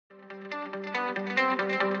Here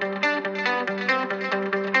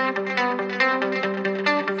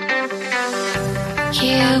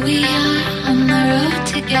we are on the road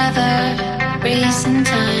together, racing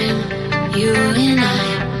time, you and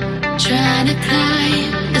I, trying to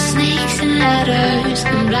climb the snakes and ladders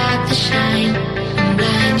and block the shine and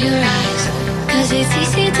blind your eyes. 'Cause it's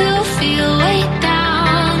easy to feel weighed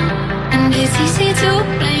down, and it's easy to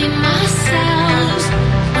blame ourselves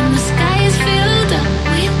when the sky is filled up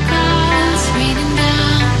with clouds raining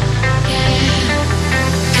down, yeah.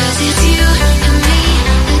 'Cause it's you and me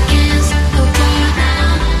against the wall now.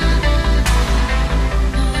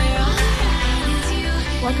 No, we're alright, it's you.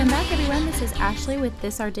 Welcome back, everyone. This is Ashley with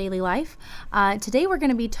This Our Daily Life. Today we're going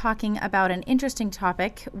to be talking about an interesting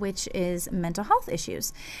topic, which is mental health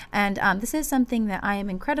issues. And this is something that I am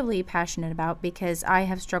incredibly passionate about because I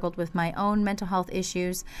have struggled with my own mental health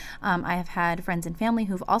issues. I have had friends and family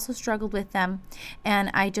who've also struggled with them. And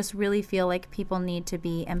I just really feel like people need to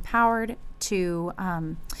be empowered to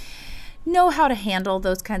know how to handle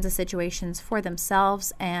those kinds of situations for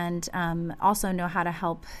themselves, and also know how to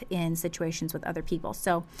help in situations with other people.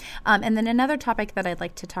 So, and then another topic that I'd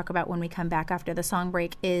like to talk about when we come back after the song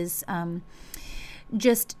break is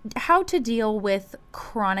just how to deal with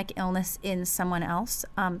chronic illness in someone else.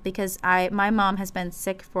 Because my mom has been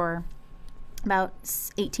sick for about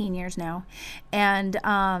 18 years now. And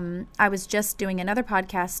I was just doing another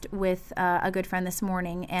podcast with a good friend this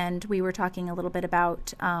morning, and we were talking a little bit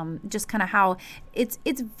about just kind of how it's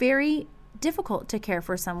very difficult to care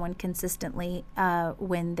for someone consistently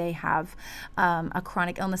when they have a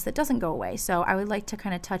chronic illness that doesn't go away. So I would like to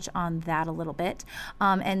kind of touch on that a little bit,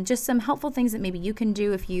 and just some helpful things that maybe you can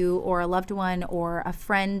do if you or a loved one or a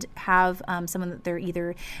friend have someone that they're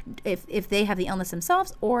either, if they have the illness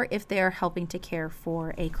themselves or if they're helping to care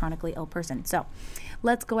for a chronically ill person. So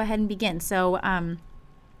let's go ahead and begin. So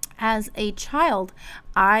as a child,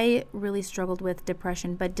 I really struggled with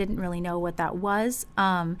depression, but didn't really know what that was.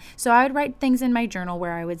 So I would write things in my journal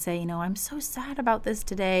where I would say, I'm so sad about this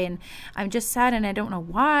today, and I'm just sad and I don't know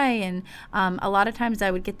why. And a lot of times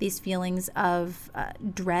I would get these feelings of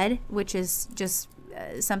dread, which is just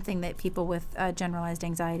something that people with generalized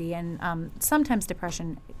anxiety and sometimes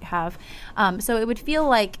depression have. So it would feel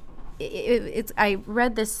like I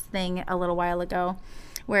read this thing a little while ago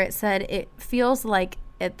where it said it feels like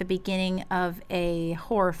at the beginning of a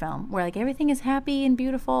horror film where like everything is happy and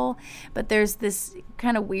beautiful, but there's this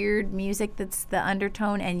kind of weird music that's the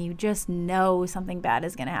undertone, and you just know something bad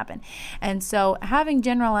is going to happen. And so having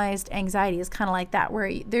generalized anxiety is kind of like that,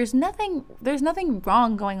 where there's nothing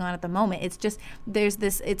wrong going on at the moment. It's just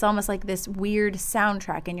it's almost like this weird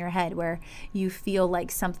soundtrack in your head where you feel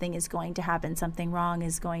like something is going to happen, something wrong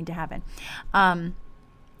is going to happen.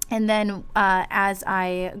 And then as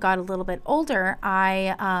I got a little bit older,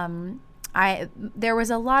 there was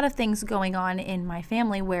a lot of things going on in my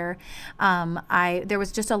family where there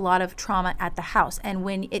was just a lot of trauma at the house. And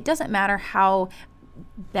when it doesn't matter how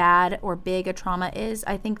bad or big a trauma is,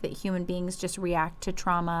 I think that human beings just react to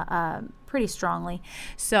trauma pretty strongly.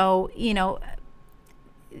 So,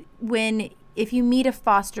 if you meet a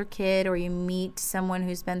foster kid or you meet someone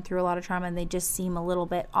who's been through a lot of trauma and they just seem a little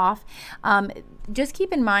bit off, just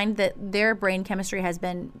keep in mind that their brain chemistry has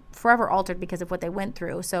been forever altered because of what they went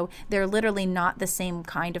through. So they're literally not the same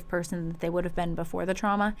kind of person that they would have been before the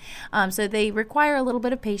trauma. So they require a little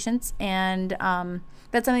bit of patience, and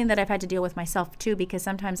that's something that I've had to deal with myself too, because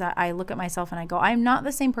sometimes I look at myself and I go, I'm not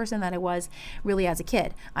the same person that I was really as a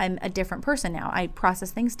kid. I'm a different person now. I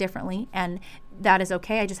process things differently, and that is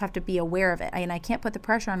okay. I just have to be aware of it. And I can't put the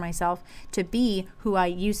pressure on myself to be who I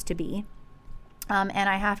used to be. And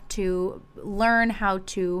I have to learn how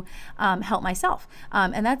to help myself.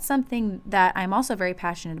 And that's something that I'm also very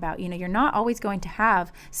passionate about. You're not always going to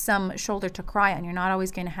have some shoulder to cry on. You're not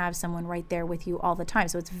always going to have someone right there with you all the time.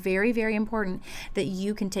 So it's very, very important that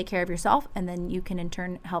you can take care of yourself, and then you can in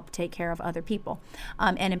turn help take care of other people,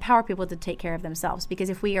 and empower people to take care of themselves. Because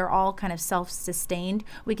if we are all kind of self-sustained,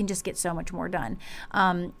 we can just get so much more done.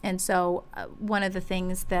 And so one of the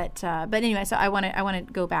things that, but anyway, so I want to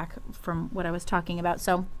go back from what I was talking about.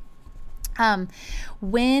 So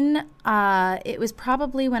when it was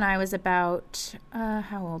probably when I was about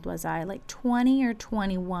how old was I, like 20 or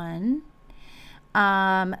 21,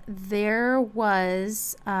 there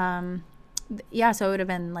was so it would have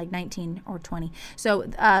been like 19 or 20. So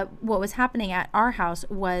what was happening at our house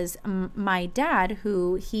was my dad,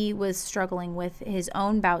 who he was struggling with his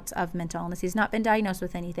own bouts of mental illness. He's not been diagnosed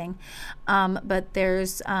with anything, but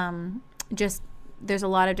there's a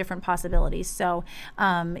lot of different possibilities. So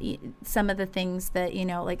some of the things that,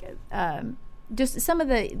 just some of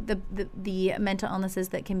the mental illnesses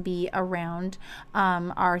that can be around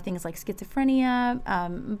are things like schizophrenia,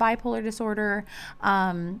 bipolar disorder,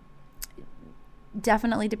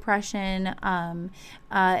 definitely depression,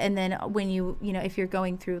 and then when if you're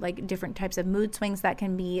going through like different types of mood swings, that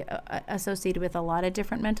can be associated with a lot of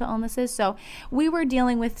different mental illnesses. So we were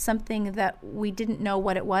dealing with something that we didn't know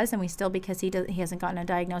what it was, and we still, because he hasn't gotten a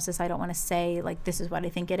diagnosis, I don't want to say like this is what I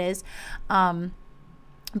think it is.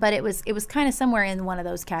 But it was kind of somewhere in one of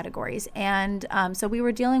those categories. And so we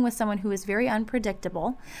were dealing with someone who was very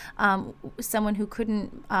unpredictable, someone who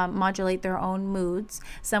couldn't modulate their own moods,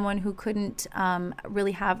 someone who couldn't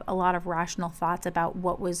really have a lot of rational thoughts about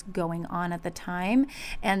what was going on at the time,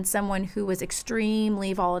 and someone who was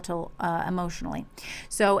extremely volatile emotionally.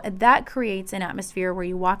 So that creates an atmosphere where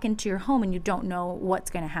you walk into your home and you don't know what's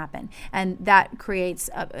going to happen. And that creates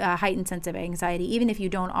a heightened sense of anxiety, even if you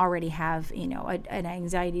don't already have, an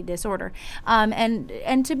anxiety disorder.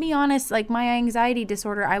 And to be honest, like my anxiety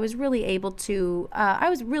disorder, I was really able to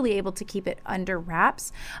keep it under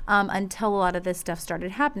wraps until a lot of this stuff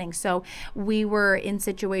started happening. So we were in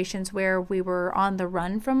situations where we were on the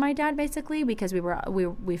run from my dad, basically, because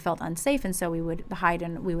we felt unsafe, and so we would hide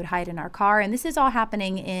in our car. And this is all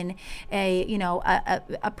happening in a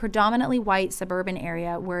predominantly white suburban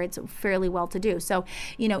area where it's fairly well to do. So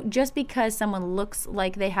just because someone looks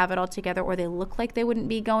like they have it all together, or they look like they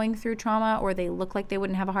wouldn't be going through trauma, or they look like they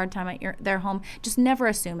wouldn't have a hard time at their home, just never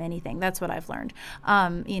assume anything. That's what I've learned.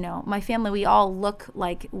 My family, we all look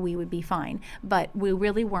like we would be fine, but we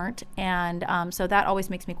really weren't. And so that always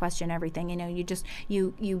makes me question everything.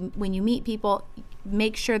 You when you meet people,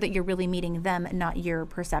 make sure that you're really meeting them, not your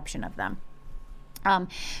perception of them.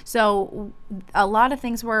 So a lot of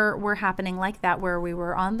things were happening like that, where we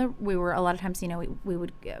were a lot of times,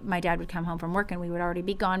 my dad would come home from work and we would already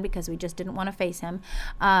be gone because we just didn't want to face him.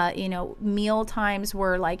 Meal times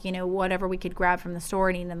were like, whatever we could grab from the store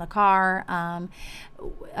and eat in the car.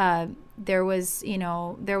 There was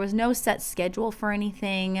no set schedule for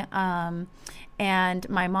anything. And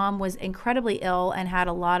my mom was incredibly ill and had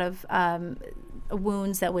a lot of,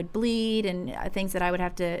 wounds that would bleed and things that I would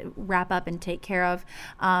have to wrap up and take care of.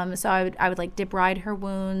 So I would like debride her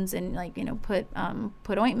wounds and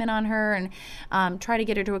put ointment on her and try to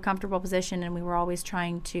get her to a comfortable position. And we were always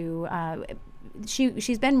trying to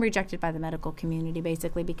she's been rejected by the medical community,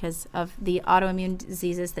 basically because of the autoimmune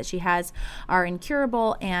diseases that she has are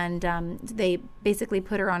incurable, and they basically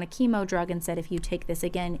put her on a chemo drug and said, if you take this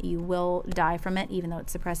again, you will die from it, even though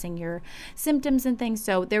it's suppressing your symptoms and things.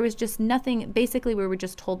 So there was just nothing. Basically, we were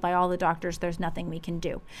just told by all the doctors there's nothing we can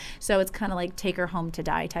do. So it's kind of like take her home to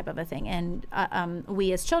die type of a thing. And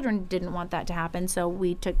we as children didn't want that to happen, so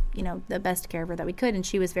we took the best care of her that we could, and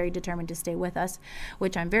she was very determined to stay with us,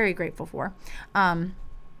 which I'm very grateful for. So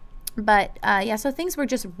things were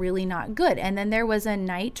just really not good. And then there was a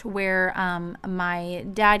night where my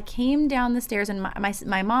dad came down the stairs, and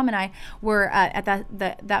my mom and I were at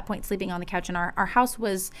that point sleeping on the couch, and our house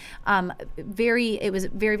was very,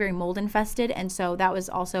 very mold infested, and so that was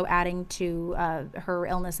also adding to her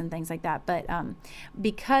illness and things like that. But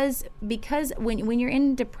because when you're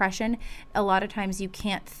in depression, a lot of times you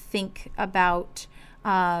can't think about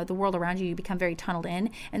the world around you, you become very tunneled in.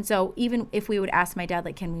 And so even if we would ask my dad,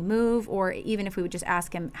 like, can we move? Or even if we would just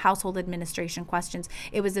ask him household administration questions,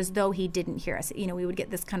 it was as though he didn't hear us. We would get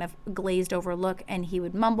this kind of glazed over look, and he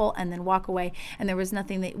would mumble and then walk away. And there was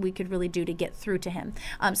nothing that we could really do to get through to him.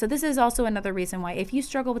 So this is also another reason why, if you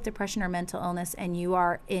struggle with depression or mental illness and you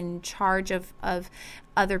are in charge of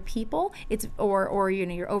other people, or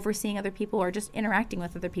you're overseeing other people or just interacting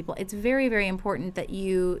with other people, it's very, very important that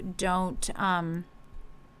you don't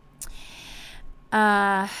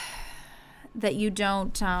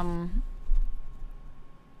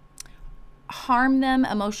harm them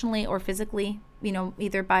emotionally or physically,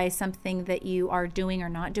 either by something that you are doing or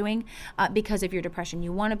not doing because of your depression.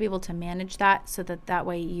 You want to be able to manage that so that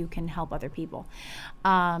way you can help other people.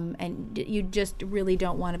 And you just really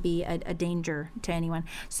don't want to be a danger to anyone.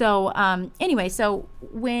 So anyway, so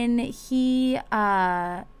when he...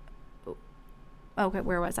 okay,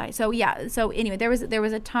 where was I? So anyway, there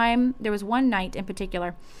was one night in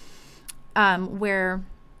particular where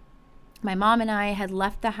my mom and I had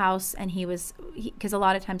left the house, and because a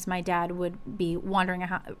lot of times my dad would be wandering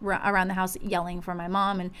around the house yelling for my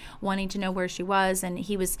mom and wanting to know where she was, and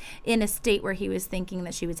he was in a state where he was thinking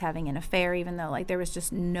that she was having an affair, even though there was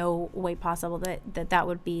just no way possible that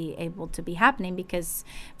would be able to be happening, because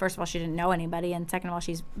first of all, she didn't know anybody, and second of all,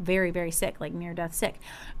 she's very, very sick, like near death sick.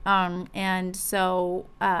 And so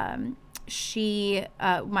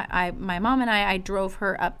my mom and I drove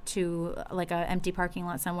her up to like a empty parking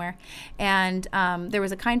lot somewhere, and there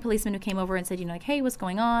was a kind policeman who came over and said, like, hey, what's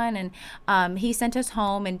going on? And he sent us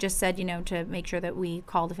home and just said, to make sure that we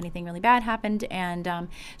called if anything really bad happened. And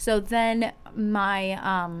so then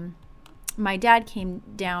my dad came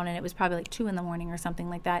down, and it was probably like 2 a.m. or something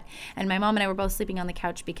like that. And my mom and I were both sleeping on the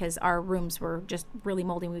couch because our rooms were just really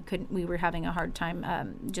moldy. We were having a hard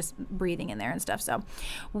time just breathing in there and stuff. So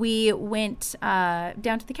we went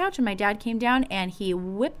down to the couch, and my dad came down, and he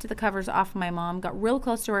whipped the covers off of my mom, got real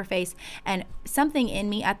close to her face, and something in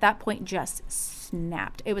me at that point just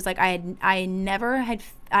snapped. It was like I've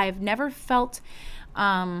never felt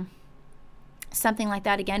something like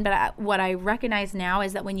that again. But what I recognize now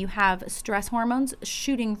is that when you have stress hormones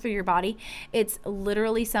shooting through your body, it's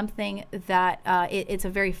literally something that it's a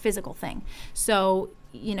very physical thing. So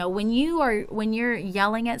when you're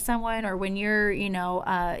yelling at someone, or when you're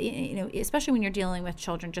especially when you're dealing with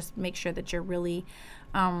children, just make sure that you're really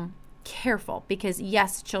careful, because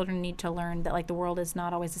yes, children need to learn that like the world is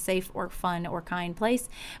not always a safe or fun or kind place,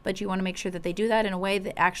 but you want to make sure that they do that in a way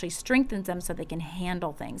that actually strengthens them so they can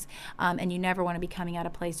handle things. And you never want to be coming at a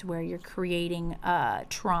place where you're creating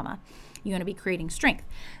trauma. You want to be creating strength.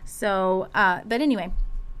 So but anyway,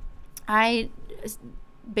 I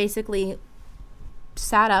basically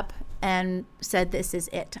sat up and said, this is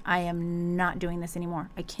it. I am not doing this anymore.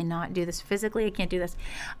 I cannot do this physically. I can't do this.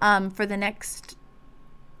 For the next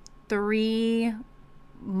 3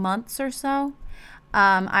 months or so,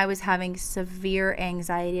 I was having severe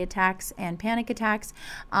anxiety attacks and panic attacks,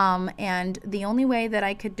 and the only way that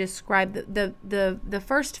I could describe the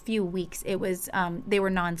first few weeks, it was they were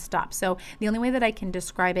nonstop. So the only way that I can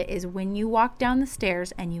describe it is when you walk down the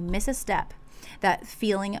stairs and you miss a step, that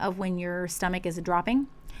feeling of when your stomach is dropping,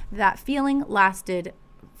 that feeling lasted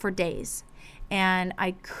for days, and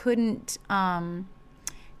I couldn't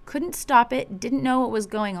stop it, didn't know what was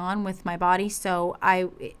going on with my body. So I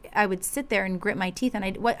would sit there and grit my teeth, and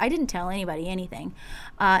I didn't tell anybody anything.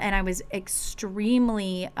 And I was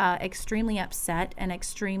extremely upset, and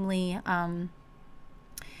extremely,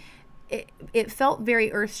 it felt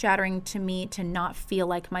very earth-shattering to me to not feel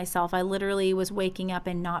like myself. I literally was waking up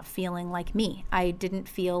and not feeling like me. I didn't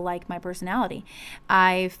feel like my personality.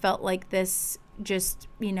 I felt like this just,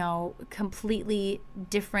 completely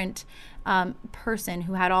different person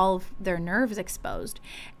who had all of their nerves exposed.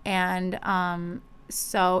 And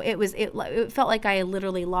so it felt like I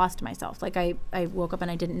literally lost myself. Like I woke up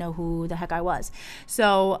and I didn't know who the heck I was.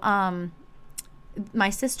 So my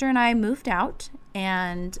sister and I moved out,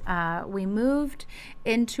 and we moved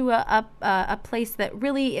into a place that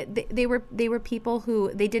really they were people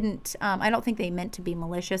who they didn't I don't think they meant to be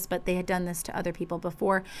malicious, but they had done this to other people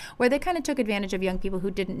before, where they kind of took advantage of young people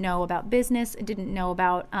who didn't know about business, didn't know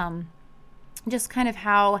about just kind of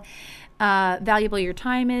how valuable your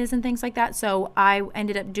time is and things like that. So I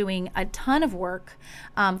ended up doing a ton of work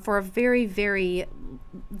for a very, very,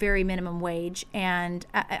 very minimum wage. And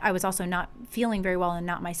I was also not feeling very well and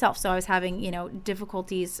not myself. So I was having,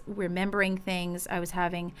 difficulties remembering things. I was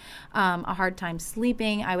having a hard time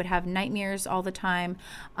sleeping. I would have nightmares all the time.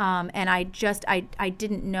 And I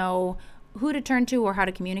didn't know who to turn to or how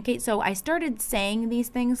to communicate. So I started saying these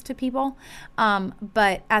things to people.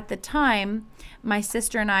 But at the time, my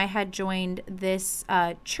sister and I had joined this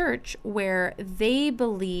church where they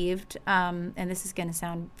believed, and this is going to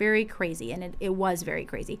sound very crazy, and it was very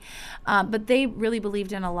crazy, but they really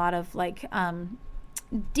believed in a lot of like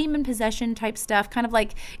demon possession type stuff, kind of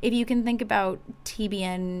like if you can think about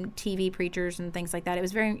TBN TV preachers and things like that. It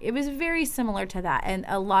was very similar to that, and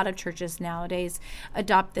a lot of churches nowadays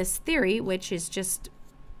adopt this theory, which is just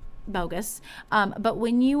bogus. But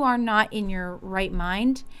when you are not in your right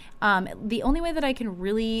mind, the only way that I can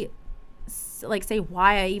really say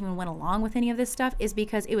why I even went along with any of this stuff is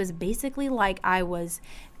because it was basically like I was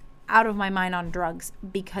out of my mind on drugs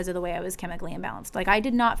because of the way I was chemically imbalanced. Like I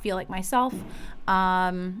did not feel like myself.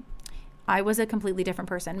 I was a completely different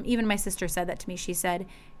person. Even my sister said that to me. She said,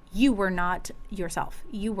 you were not yourself.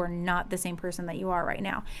 You were not the same person that you are right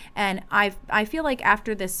now. And I feel like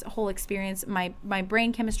after this whole experience, my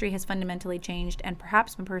brain chemistry has fundamentally changed, and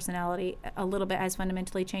perhaps my personality a little bit has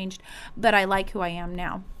fundamentally changed, but I like who I am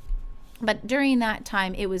now. But during that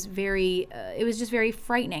time, it was just very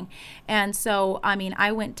frightening. And so,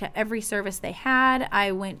 I went to every service they had.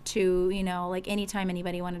 I went to, anytime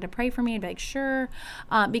anybody wanted to pray for me, I'd be like, sure,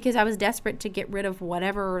 because I was desperate to get rid of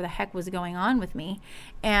whatever the heck was going on with me.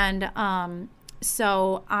 And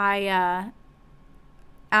so after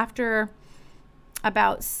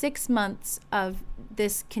about 6 months of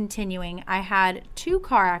this continuing, I had 2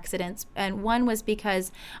 car accidents, and one was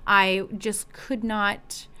because I just could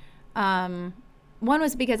not. One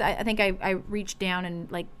was because I think I reached down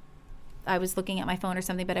and like I was looking at my phone or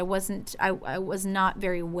something, but I was not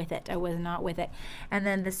very with it. I was not with it. And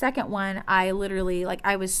then the second one, I literally, like,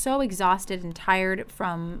 I was so exhausted and tired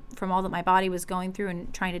from all that my body was going through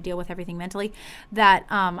and trying to deal with everything mentally that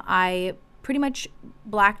I pretty much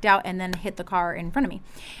blacked out and then hit the car in front of me.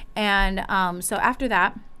 And so after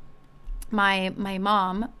that, my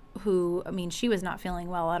mom, who, I mean, she was not feeling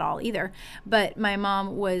well at all either, but my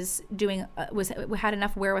mom was had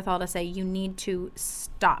enough wherewithal to say, you need to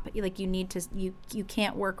stop. Like, you need to, you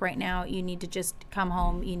can't work right now. You need to just come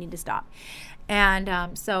home. You need to stop.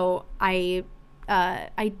 And so I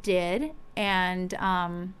did. And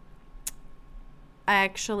I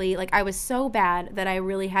actually, like, I was so bad that I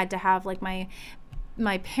really had to have like my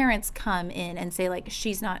parents come in and say, like,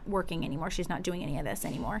 she's not working anymore. She's not doing any of this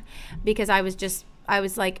anymore, because I was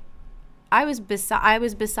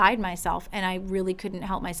beside myself, and I really couldn't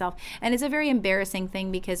help myself. And it's a very embarrassing thing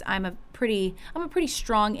because I'm a pretty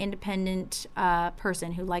strong, independent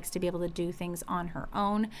person who likes to be able to do things on her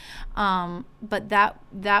own. But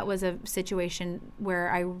that was a situation where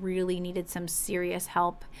I really needed some serious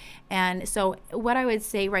help. And so what I would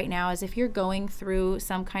say right now is, if you're going through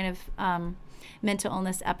some kind of mental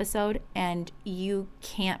illness episode and you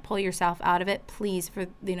can't pull yourself out of it, please, for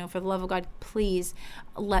the love of God, please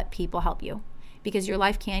let people help you, because your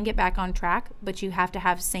life can get back on track, but you have to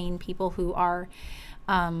have sane people who are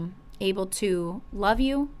able to love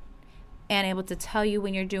you and able to tell you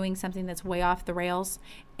when you're doing something that's way off the rails,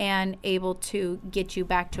 and able to get you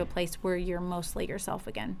back to a place where you're mostly yourself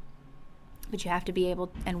again. But you have to be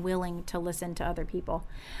able and willing to listen to other people.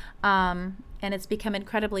 And it's become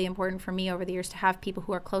incredibly important for me over the years to have people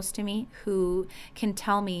who are close to me who can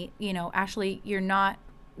tell me, Ashley, you're not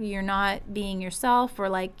being yourself, or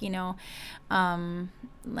like,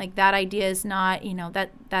 like that idea is not,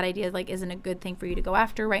 that idea like isn't a good thing for you to go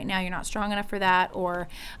after right now. You're not strong enough for that, or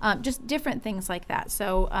just different things like that.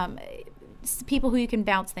 So people who you can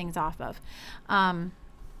bounce things off of.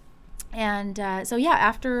 So yeah,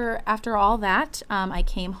 after all that, I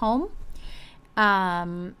came home.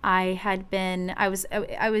 I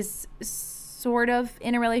was sort of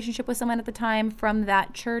in a relationship with someone at the time from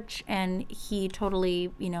that church, and he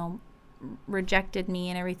totally, rejected me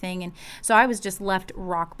and everything. And so I was just left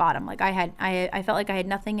rock bottom. Like, I felt like I had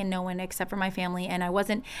nothing and no one except for my family. And I was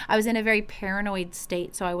in a very paranoid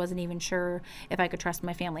state. So I wasn't even sure if I could trust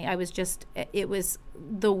my family. It was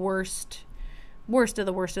the worst of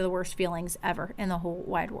the worst feelings ever in the whole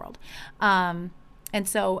wide world. And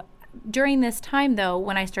so during this time, though,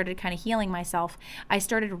 when I started kind of healing myself, I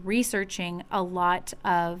started researching a lot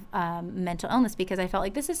of mental illness, because I felt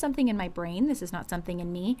like this is something in my brain. This is not something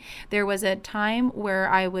in me. There was a time where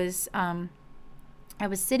I was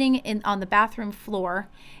sitting on the bathroom floor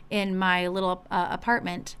in my little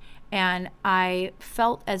apartment, and I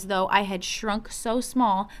felt as though I had shrunk so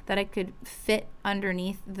small that I could fit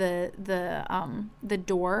underneath the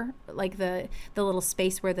door, like the little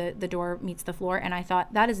space where the door meets the floor. And I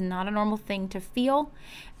thought, that is not a normal thing to feel,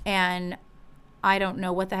 and I don't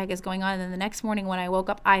know what the heck is going on. And then the next morning when I woke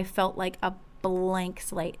up, I felt like a blank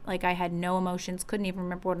slate, like I had no emotions, couldn't even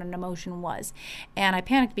remember what an emotion was. And I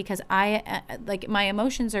panicked because my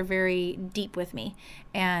emotions are very deep with me.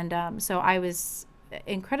 And so I was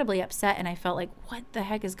incredibly upset, and I felt like, what the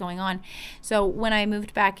heck is going on? So when I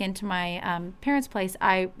moved back into my parents' place,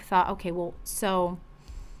 I thought, okay, well, so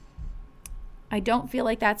I don't feel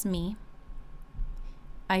like that's me.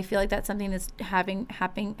 I feel like that's something that's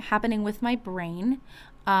happening with my brain,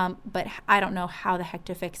 but I don't know how the heck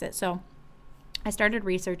to fix it. So I started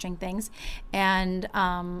researching things, and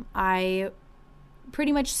I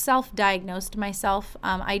pretty much self-diagnosed myself.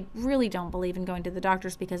 I really don't believe in going to the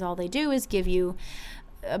doctors, because all they do is give you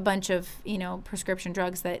a bunch of, prescription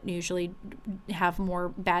drugs that usually have more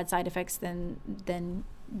bad side effects than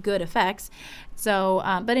good effects. So,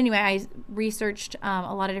 but anyway, I researched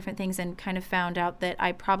a lot of different things and kind of found out that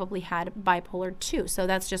I probably had bipolar 2. So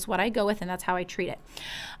that's just what I go with, and that's how I treat it.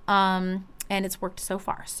 And it's worked so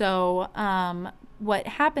far. So what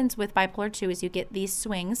happens with bipolar 2 is you get these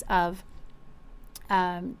swings of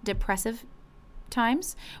depressive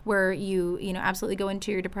times where you absolutely go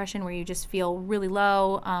into your depression, where you just feel really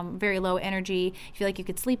low, very low energy. You feel like you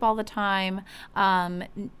could sleep all the time.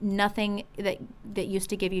 Nothing that used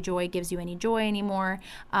to give you joy gives you any joy anymore.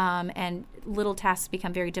 And little tasks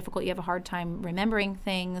become very difficult. You have a hard time remembering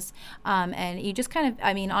things. And you just kind of,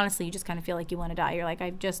 honestly, you just kind of feel like you want to die. You're like, I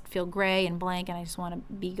just feel gray and blank and I just want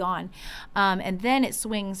to be gone. And then it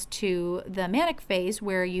swings to the manic phase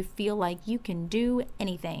where you feel like you can do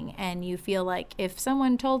anything. And you feel like if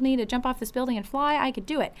someone told me to jump off this building and fly, I could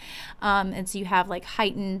do it. And so you have like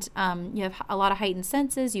heightened, you have a lot of heightened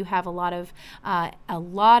senses. You have a lot of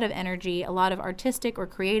energy, a lot of artistic or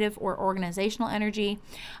creative or organizational energy.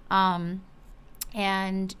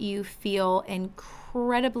 And you feel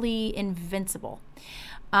incredibly invincible.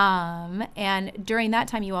 And during that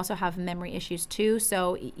time, you also have memory issues too.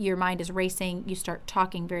 So your mind is racing. You start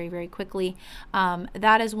talking very, very quickly.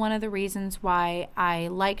 That is one of the reasons why I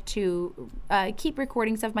like to keep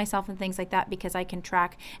recordings of myself and things like that, because I can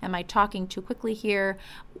track, am I talking too quickly here?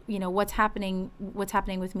 What's happening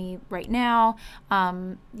with me right now?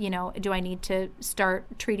 Do I need to start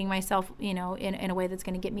treating myself, in a way that's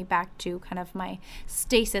going to get me back to kind of my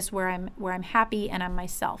stasis where I'm happy and I'm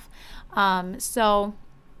myself. So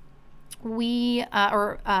and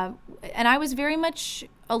I was very much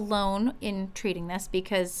alone in treating this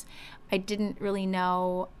because I didn't really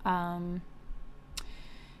know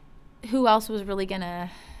who else was really going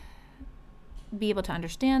to be able to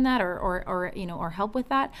understand that or help with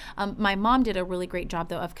that. My mom did a really great job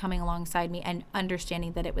though of coming alongside me and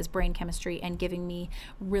understanding that it was brain chemistry and giving me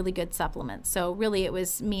really good supplements. So really it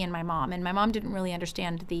was me and my mom didn't really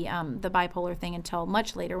understand the bipolar thing until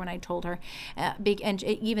much later when I told her,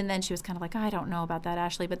 even then she was kind of like, I don't know about that,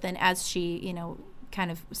 Ashley. But then as she kind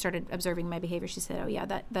of started observing my behavior, she said, oh yeah,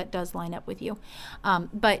 that does line up with you.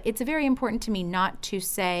 But it's very important to me not to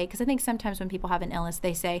say, because I think sometimes when people have an illness,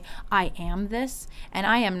 they say, I am this, and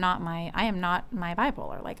I am not my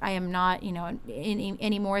bipolar. Like I am not,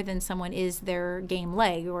 any more than someone is their game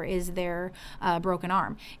leg or is their broken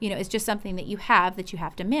arm. It's just something that you have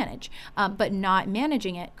to manage. But not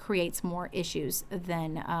managing it creates more issues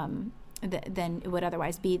than it would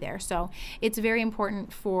otherwise be there. So it's very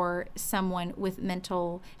important for someone with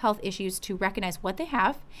mental health issues to recognize what they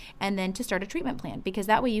have and then to start a treatment plan, because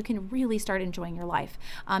that way you can really start enjoying your life.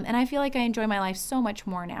 And I feel like I enjoy my life so much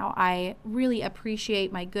more now. I really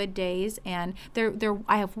appreciate my good days, and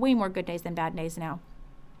I have way more good days than bad days now.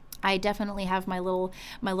 I definitely have my little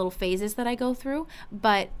phases that I go through,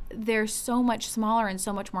 but they're so much smaller and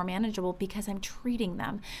so much more manageable because I'm treating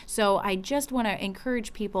them. So I just want to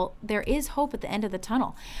encourage people, there is hope at the end of the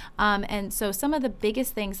tunnel. And so some of the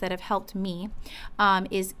biggest things that have helped me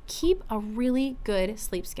is keep a really good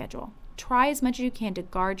sleep schedule. Try as much as you can to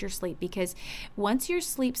guard your sleep, because once your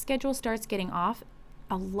sleep schedule starts getting off,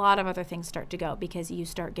 a lot of other things start to go, because you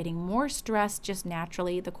start getting more stress just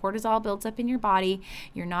naturally. The cortisol builds up in your body.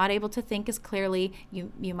 You're not able to think as clearly.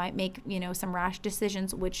 You might make, some rash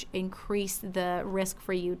decisions, which increase the risk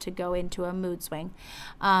for you to go into a mood swing.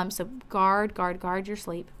 So guard your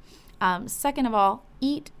sleep. Second of all,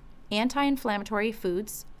 eat anti-inflammatory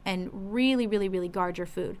foods and really, really, really guard your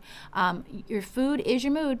food. Your food is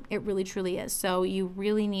your mood. It really, truly is. So you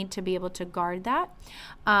really need to be able to guard that.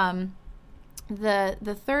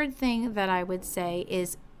 The third thing that I would say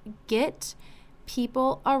is get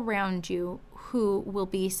people around you who will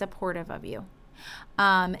be supportive of you.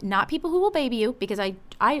 Not people who will baby you, because I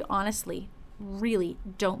honestly really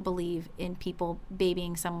don't believe in people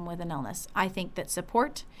babying someone with an illness. I think that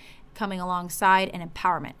support, coming alongside, and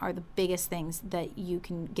empowerment are the biggest things that you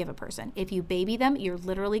can give a person. If you baby them, you're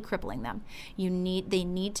literally crippling them. They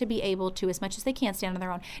need to be able to, as much as they can, stand on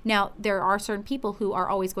their own. Now, there are certain people who are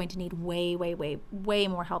always going to need way, way, way, way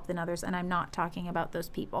more help than others, and I'm not talking about those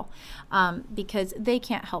people because they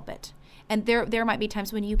can't help it. And there might be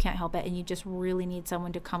times when you can't help it and you just really need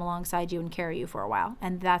someone to come alongside you and carry you for a while,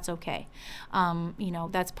 and that's okay.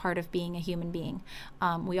 That's part of being a human being.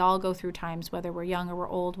 We all go through times, whether we're young or we're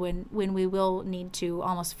old, when we will need to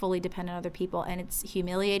almost fully depend on other people, and it's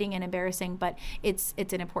humiliating and embarrassing, but it's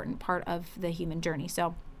an important part of the human journey.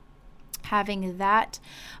 So having that,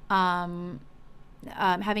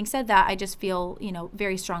 having said that, I just feel,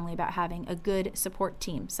 very strongly about having a good support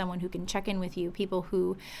team, someone who can check in with you, people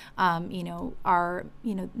who, are,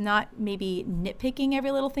 not maybe nitpicking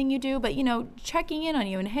every little thing you do, but, checking in on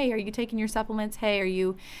you and, hey, are you taking your supplements? Hey, are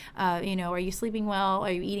you, are you sleeping well?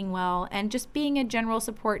 Are you eating well? And just being a general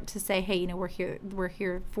support to say, hey, we're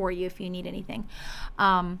here for you if you need anything.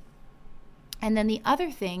 And then the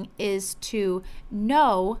other thing is to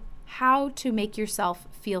know how to make yourself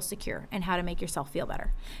feel secure and how to make yourself feel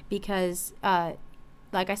better. Because,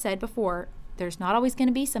 like I said before, there's not always going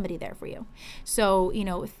to be somebody there for you. So,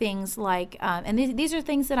 things like, and these are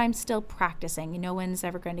things that I'm still practicing. No one's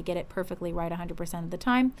ever going to get it perfectly right 100% of the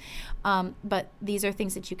time. But these are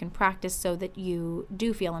things that you can practice so that you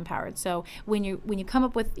do feel empowered. So when you come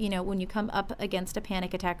up with, when you come up against a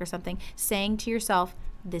panic attack or something, saying to yourself,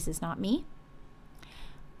 this is not me.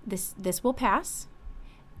 This will pass.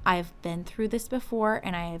 I've been through this before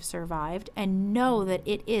and I have survived, and know that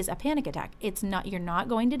it is a panic attack. You're not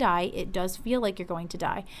going to die. It does feel like you're going to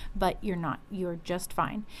die, but you're not. You're just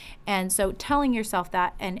fine. And so telling yourself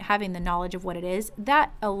that and having the knowledge of what it is,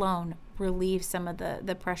 that alone relieves some of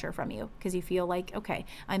the pressure from you, because you feel like, okay,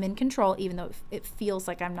 I'm in control, even though it feels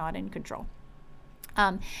like I'm not in control.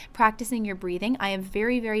 Practicing your breathing. I am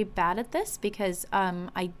very, very bad at this because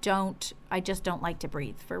I just don't like to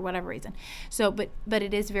breathe for whatever reason. So, but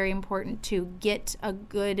it is very important to get a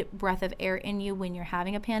good breath of air in you when you're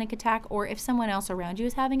having a panic attack, or if someone else around you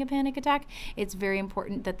is having a panic attack. It's very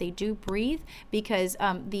important that they do breathe, because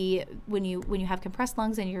when you have compressed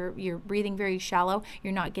lungs and you're breathing very shallow,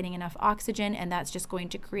 you're not getting enough oxygen, and that's just going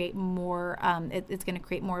to create more. It's going to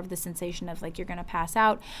create more of the sensation of like you're going to pass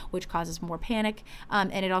out, which causes more panic.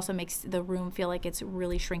 And it also makes the room feel like it's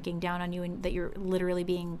really shrinking down on you and that you're literally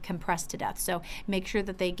being compressed to death. So make sure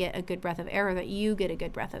that they get a good breath of air, or that you get a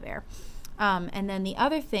good breath of air. And then the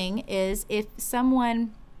other thing is, if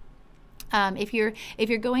someone... if you're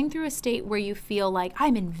going through a state where you feel like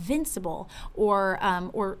I'm invincible or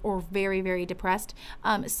very, very depressed,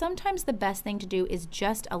 sometimes the best thing to do is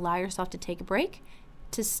just allow yourself to take a break,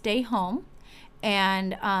 to stay home,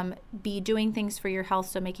 and be doing things for your health.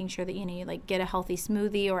 So making sure that you like get a healthy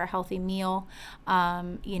smoothie or a healthy meal,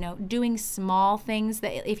 doing small things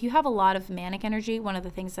that, if you have a lot of manic energy, one of the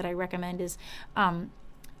things that I recommend is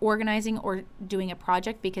organizing or doing a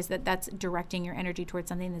project, because that's directing your energy towards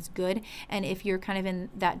something that's good. And if you're kind of in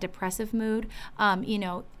that depressive mood,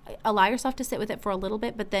 allow yourself to sit with it for a little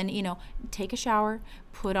bit, but then, take a shower,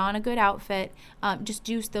 put on a good outfit, just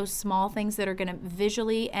do those small things that are going to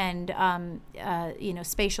visually and,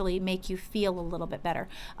 spatially make you feel a little bit better.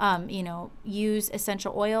 Use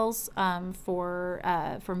essential oils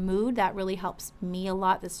for mood. That really helps me a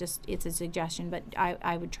lot. It's a suggestion, but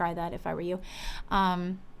I would try that if I were you.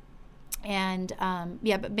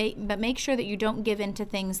 But make sure that you don't give in to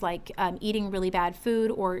things like eating really bad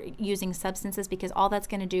food or using substances, because all that's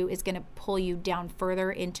going to do is going to pull you down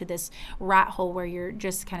further into this rat hole where you're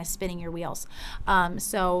just kind of spinning your wheels.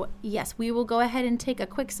 So yes, we will go ahead and take a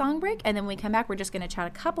quick song break, and then when we come back, we're just going to chat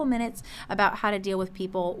a couple minutes about how to deal with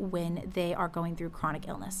people when they are going through chronic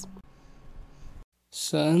illness.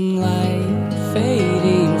 Sunlight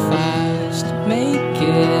fading fast, make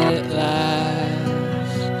it last.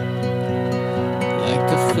 Like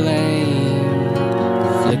a flame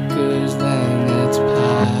flickers, then it's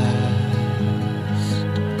past.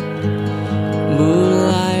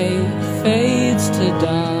 Moonlight fades to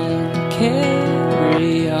dawn,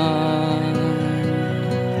 carry on.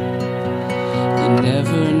 You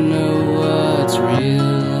never know what's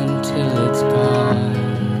real until it's gone.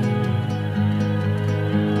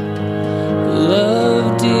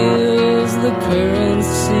 Love deals the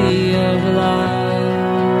currency of life.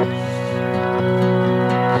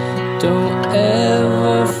 Don't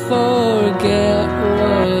ever forget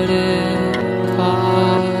what it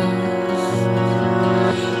costs.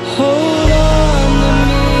 Hold on to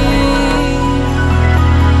me,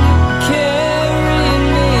 carry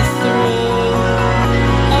me through.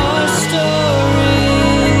 Our story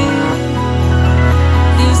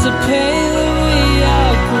is the pain that we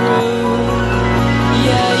outgrew.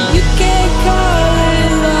 Yeah, you can't call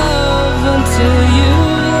it love until you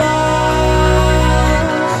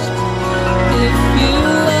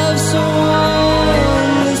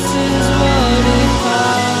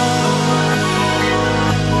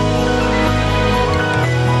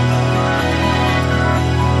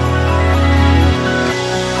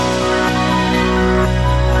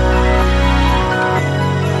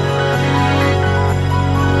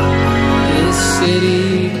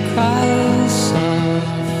city cries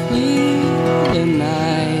softly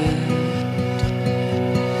tonight,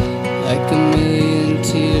 like a million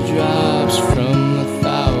teardrops from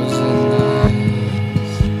 1,000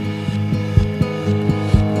 eyes.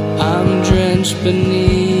 I'm drenched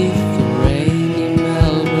beneath the rainy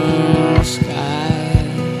Melbourne sky,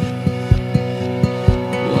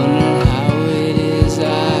 wondering how it is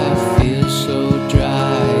I feel so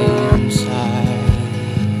dry inside.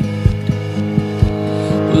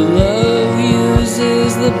 Love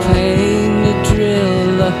uses the pain to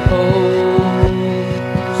drill the holes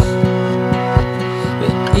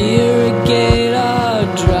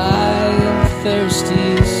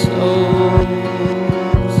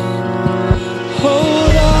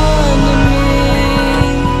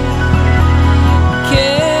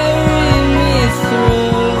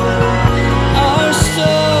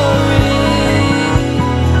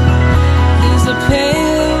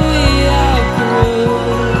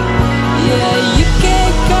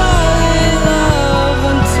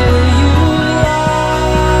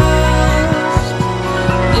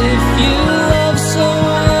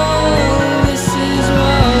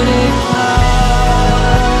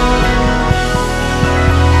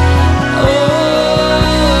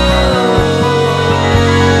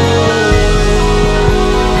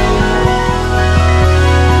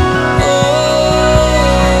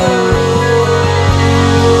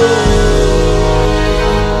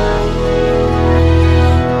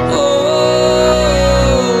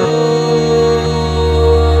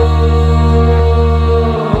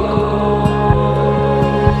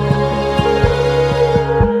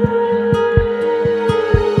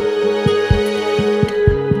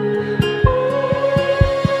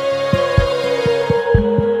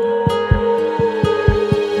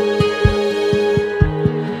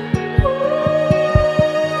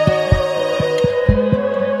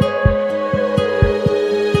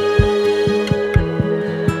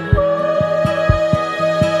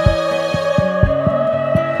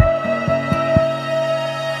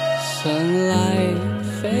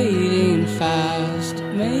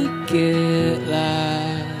make it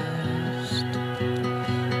last.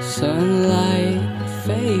 Sunlight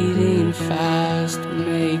fading fast,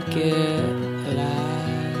 make it last.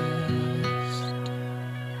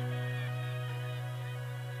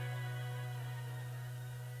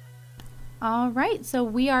 All right, so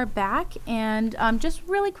we are back, and just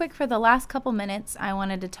really quick for the last couple minutes, I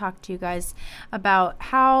wanted to talk to you guys about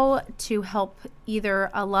how to help either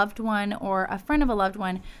a loved one or a friend of a loved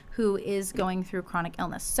one who is going through chronic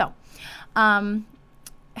illness. So,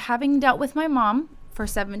 having dealt with my mom for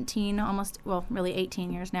 17, really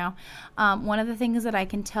 18 years now, one of the things that I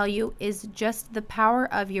can tell you is just the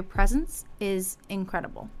power of your presence is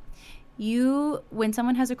incredible. When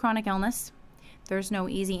someone has a chronic illness, there's no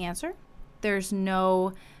easy answer. There's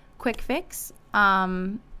no quick fix.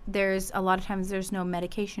 There's a lot of times there's no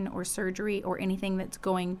medication or surgery or anything that's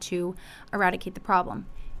going to eradicate the problem.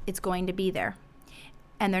 It's going to be there,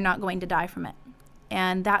 and they're not going to die from it.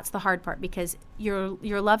 And that's the hard part, because your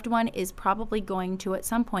loved one is probably going to at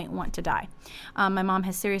some point want to die. My mom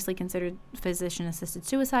has seriously considered physician-assisted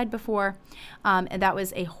suicide before, and that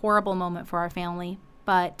was a horrible moment for our family.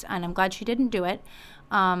 And I'm glad she didn't do it.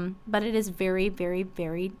 But it is very, very,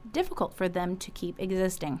 very difficult for them to keep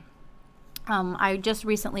existing. I just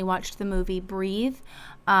recently watched the movie Breathe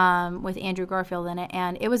with Andrew Garfield in it,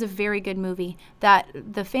 and it was a very good movie that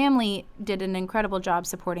the family did an incredible job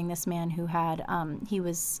supporting this man who had, he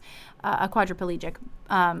was a quadriplegic,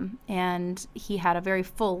 and he had a very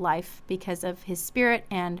full life because of his spirit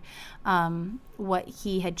and what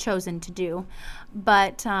he had chosen to do.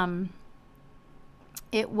 But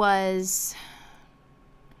it was...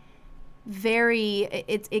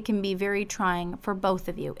 it can be very trying for both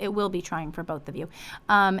of you. It will be trying for both of you.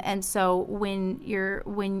 And so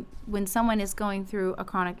when someone is going through a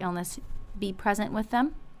chronic illness, be present with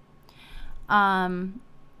them.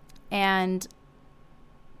 And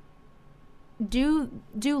do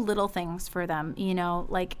little things for them,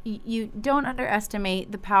 like you don't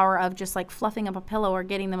underestimate the power of just like fluffing up a pillow or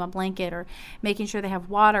getting them a blanket or making sure they have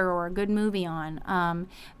water or a good movie on.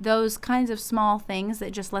 Those kinds of small things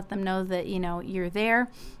that just let them know that, you're there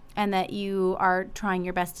and that you are trying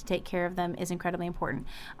your best to take care of them is incredibly important.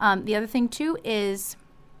 The other thing too is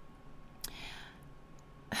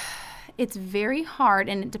it's very hard,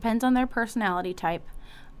 and it depends on their personality type.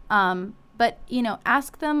 But,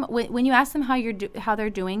 ask them, when you ask them how they're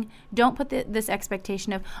doing, don't put this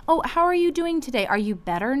expectation of, oh, how are you doing today? Are you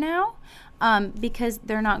better now? Because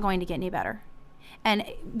they're not going to get any better. And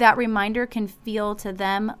that reminder can feel to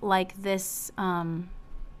them like this,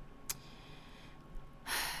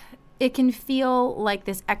 it can feel like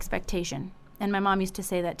this expectation. And my mom used to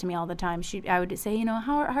say that to me all the time. I would say,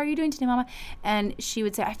 how are you doing today, Mama? And she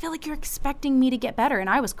would say, I feel like you're expecting me to get better. And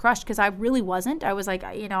I was crushed because I really wasn't. I was like,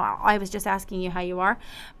 I was just asking you how you are.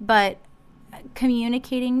 But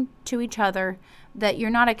communicating to each other that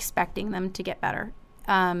you're not expecting them to get better.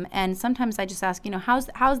 And sometimes I just ask,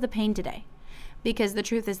 how's the pain today? Because the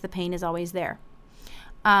truth is the pain is always there.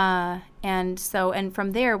 And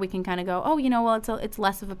from there we can kind of go, it's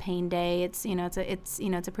less of a pain day. It's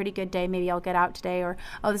a pretty good day. Maybe I'll get out today, or,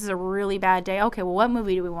 oh, this is a really bad day. Okay, well, what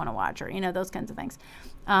movie do we want to watch? Or, those kinds of things.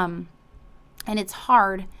 And it's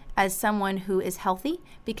hard as someone who is healthy,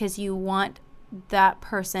 because you want that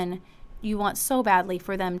person, you want so badly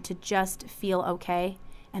for them to just feel okay,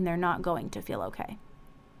 and they're not going to feel okay.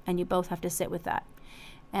 And you both have to sit with that.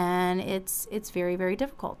 And it's very, very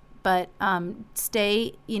difficult. But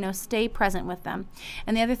stay present with them.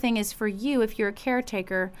 And the other thing is, for you, if you're a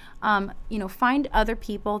caretaker, find other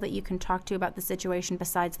people that you can talk to about the situation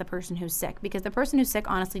besides the person who's sick, because the person who's sick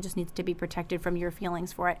honestly just needs to be protected from your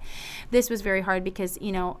feelings for it. This was very hard because,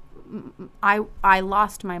 I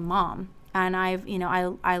lost my mom. And I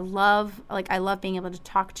love being able to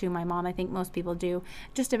talk to my mom. I think most people do,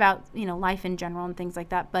 just about, life in general and things like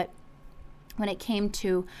that. But when it came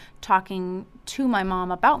to talking to my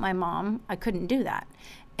mom about my mom, I couldn't do that.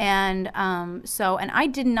 And and I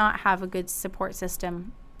did not have a good support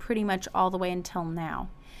system pretty much all the way until now.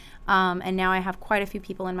 And now I have quite a few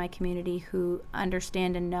people in my community who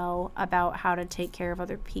understand and know about how to take care of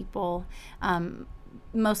other people,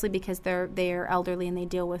 mostly because they're elderly and they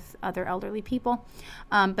deal with other elderly people.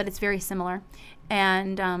 But it's very similar.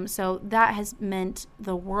 And so that has meant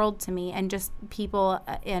the world to me, and just people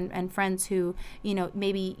and friends who,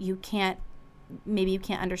 maybe you can't maybe you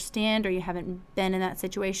can't understand or you haven't been in that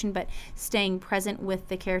situation, but staying present with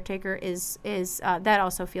the caretaker is that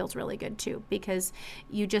also feels really good too, because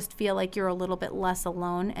you just feel like you're a little bit less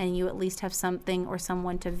alone, and you at least have something or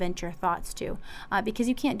someone to vent your thoughts to, because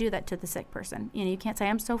you can't do that to the sick person. You can't say,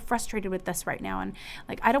 I'm so frustrated with this right now, and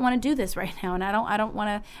like I don't want to do this right now, and I don't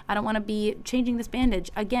want to be changing this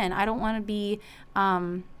bandage again. I don't want to be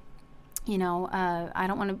I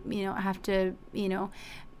don't want to have to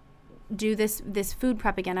do this food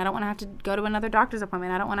prep again. I don't want to have to go to another doctor's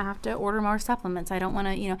appointment. I don't want to have to order more supplements. I don't want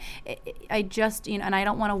to, I just, and I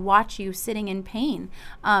don't want to watch you sitting in pain.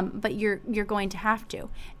 But you're going to have to.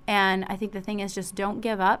 And I think the thing is, just don't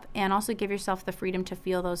give up, and also give yourself the freedom to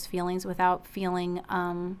feel those feelings without feeling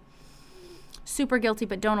super guilty,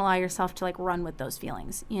 but don't allow yourself to like run with those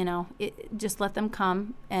feelings. Just let them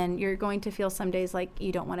come, and you're going to feel some days like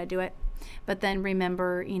you don't want to do it. But then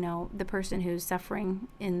remember, the person who's suffering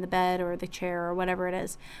in the bed or the chair or whatever it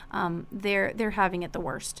is, they're having it the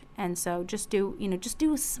worst. And so just do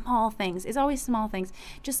small things. It's always small things,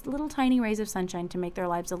 just little tiny rays of sunshine to make their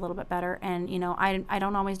lives a little bit better. And, I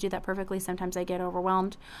don't always do that perfectly. Sometimes I get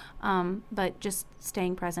overwhelmed, but just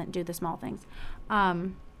staying present, do the small things.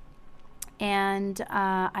 I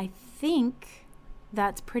think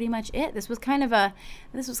that's pretty much it. This was kind of a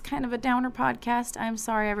downer podcast. I'm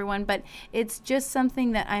sorry, everyone, but it's just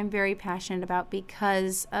something that I'm very passionate about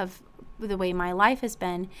because of the way my life has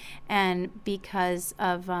been, and because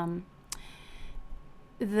of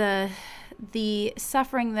the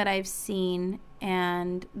suffering that I've seen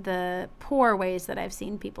and the poor ways that I've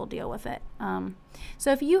seen people deal with it.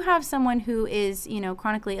 So if you have someone who is,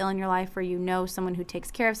 chronically ill in your life, or someone who takes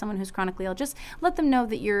care of someone who's chronically ill, just let them know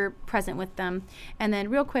that you're present with them. And then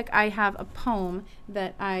real quick, I have a poem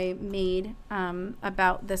that I made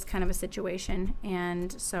about this kind of a situation.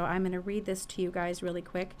 And so I'm going to read this to you guys really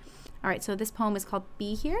quick. All right, so this poem is called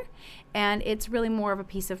Be Here, and it's really more of a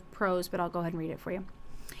piece of prose, but I'll go ahead and read it for you.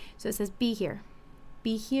 So it says, be here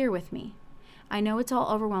with me. I know it's all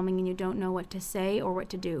overwhelming and you don't know what to say or what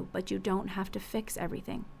to do, but you don't have to fix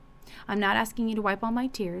everything. I'm not asking you to wipe all my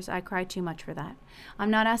tears. I cry too much for that. I'm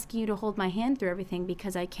not asking you to hold my hand through everything,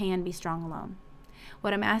 because I can be strong alone.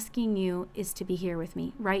 What I'm asking you is to be here with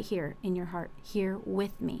me, right here in your heart, here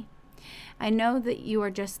with me. I know that you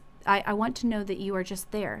are just, I want to know that you are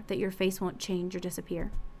just there, that your face won't change or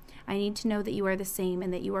disappear. I need to know that you are the same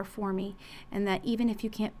and that you are for me, and that even if you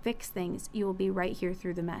can't fix things, you will be right here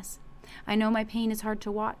through the mess. I know my pain is hard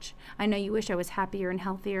to watch. I know you wish I was happier and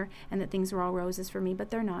healthier and that things were all roses for me, but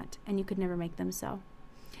they're not, and you could never make them so.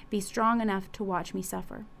 Be strong enough to watch me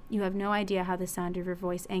suffer. You have no idea how the sound of your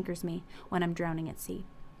voice anchors me when I'm drowning at sea.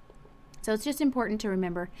 So it's just important to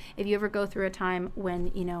remember, if you ever go through a time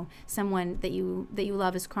when, someone that you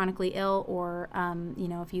love is chronically ill, or,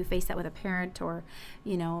 if you face that with a parent or,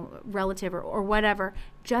 relative or whatever,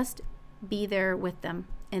 just be there with them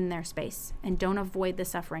in their space, and don't avoid the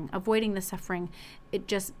suffering. Avoiding the suffering, it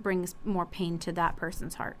just brings more pain to that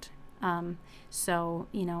person's heart. So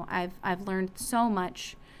I've learned so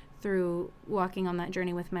much through walking on that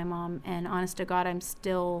journey with my mom, and honest to God, I'm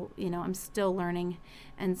still learning,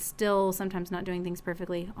 and still sometimes not doing things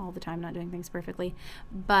perfectly, all the time not doing things perfectly,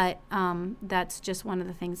 but that's just one of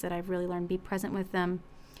the things that I've really learned. Be present with them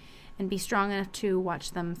and be strong enough to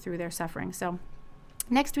watch them through their suffering. So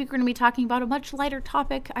next week, we're going to be talking about a much lighter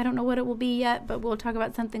topic. I don't know what it will be yet, but we'll talk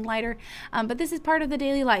about something lighter. But this is part of the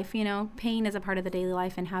daily life. Pain is a part of the daily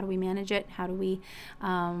life, and how do we manage it? How do we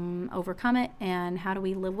overcome it? And how do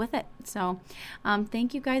we live with it? So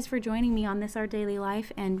thank you guys for joining me on this, Our Daily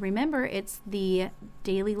Life. And remember, it's the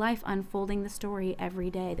daily life unfolding the story every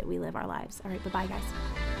day that we live our lives. All right, bye-bye, guys.